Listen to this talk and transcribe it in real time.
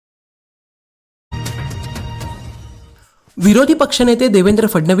विरोधी पक्षनेते देवेंद्र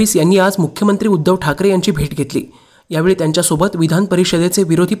फडणवीस यांनी आज मुख्यमंत्री उद्धव ठाकरे यांची भेट घेतली। यावेळी त्यांच्यासोबत विधान परिषदेचे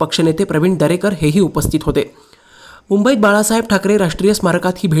विरोधी पक्षनेते प्रवीण दरेकर हेही उपस्थित होते। मुंबईत बाळासाहेब ठाकरे राष्ट्रीय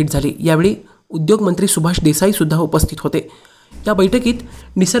स्मारकात ही भेट झाली। यावेळी उद्योग मंत्री सुभाष देसाई सुद्धा उपस्थित होते। या बैठकीत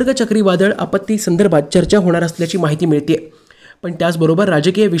निसर्ग चक्रीवादळ आपत्ती संदर्भात चर्चा होणार असल्याची माहिती मिळते, पण त्याचबरोबर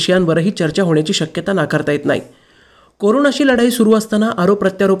राजकीय विषयांवरही चर्चा होण्याची शक्यता नाकारता येत नाही। कोरोनाशी लढाई सुरू असताना आरोप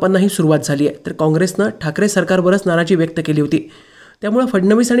प्रत्यारोपांनाही सुरुवात झाली आहे, तर काँग्रेसनं ठाकरे सरकारवरच नाराजी व्यक्त केली होती। त्यामुळे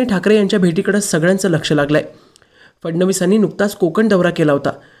फडणवीस आणि ठाकरे यांच्या भेटीकडे सगळ्यांचं लक्ष लागलंय। फडणवीसांनी नुकताच कोकण दौरा केला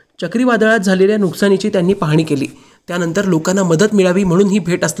होता। चक्रीवादळात झालेल्या नुकसानीची त्यांनी पाहणी केली। त्यानंतर लोकांना मदत मिळावी म्हणून ही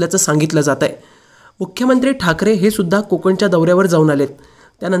भेट असल्याचं सांगितलं जात आहे। मुख्यमंत्री ठाकरे हे सुद्धा कोकणच्या दौऱ्यावर जाऊन आलेत।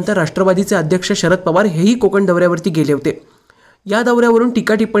 त्यानंतर राष्ट्रवादीचे अध्यक्ष शरद पवार हेही कोकण दौऱ्यावरती गेले होते। या दौऱ्यावरून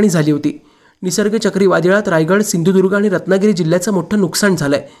टीका टिप्पणी झाली होती। निसर्ग चक्रीवादळात रायगड, सिंधुदुर्ग आणि रत्नागिरी जिल्ह्याचं मोठं नुकसान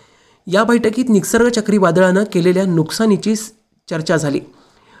झालंय। या बैठकीत निसर्ग चक्रीवादळानं केलेल्या नुकसानीची चर्चा झाली।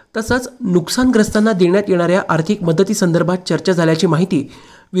 तसंच नुकसानग्रस्तांना देण्यात येणाऱ्या आर्थिक मदतीसंदर्भात चर्चा झाल्याची माहिती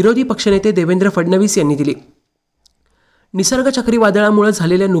विरोधी पक्षनेते देवेंद्र फडणवीस यांनी दिली। निसर्ग चक्रीवादळामुळे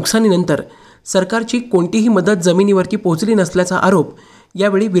झालेल्या नुकसानीनंतर सरकारची कोणतीही मदत जमिनीवरती पोहोचली नसल्याचा आरोप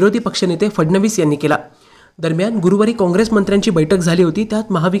यावेळी विरोधी पक्षनेते फडणवीस यांनी केला। दरम्यान गुरुवारी काँग्रेस मंत्र्यांची बैठक झाली होती।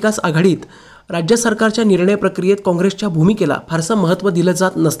 त्यात महाविकास आघाडीत राज्य सरकारच्या निर्णय प्रक्रियेत काँग्रेसच्या भूमिकेला फारसं महत्त्व दिलं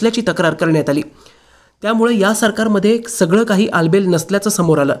जात नसल्याची तक्रार करण्यात आली। त्यामुळे या सरकारमध्ये सगळं काही आलबेल नसल्याचं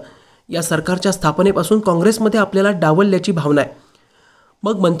समोर आलं। या सरकारच्या स्थापनेपासून काँग्रेसमध्ये आपल्याला डावलल्याची भावना आहे।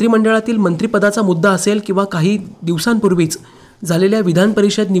 मग मंत्रिमंडळातील मंत्रिपदाचा मुद्दा असेल किंवा काही दिवसांपूर्वीच झालेल्या विधान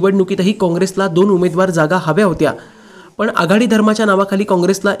परिषद निवडणुकीतही काँग्रेसला 2 उमेदवार जागा हव्या होत्या, पण आघाडी धर्माच्या नावाखाली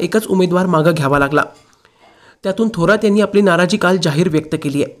काँग्रेसला एकच उमेदवार मागं घ्यावा लागला। त्यातून थोरात यांनी आपली नाराजी काल जाहीर व्यक्त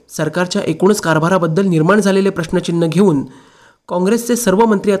केली आहे। सरकारच्या एकूणच कारभाराबद्दल निर्माण झालेले प्रश्नचिन्ह घेऊन काँग्रेसचे सर्व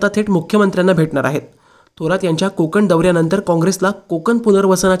मंत्री आता थेट मुख्यमंत्र्यांना भेटणार आहेत। थोरात यांच्या कोकण दौऱ्यानंतर काँग्रेसला कोकण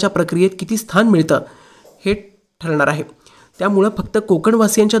पुनर्वसनाच्या प्रक्रियेत किती स्थान मिळतं हे ठरणार आहे। त्यामुळे फक्त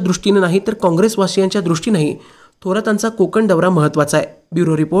कोकणवासियांच्या दृष्टीने नाही तर काँग्रेसवासियांच्या दृष्टीनेही थोरातांचा कोकण दौरा महत्त्वाचा आहे।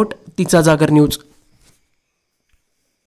 ब्युरो रिपोर्ट, तिचा जागर न्यूज।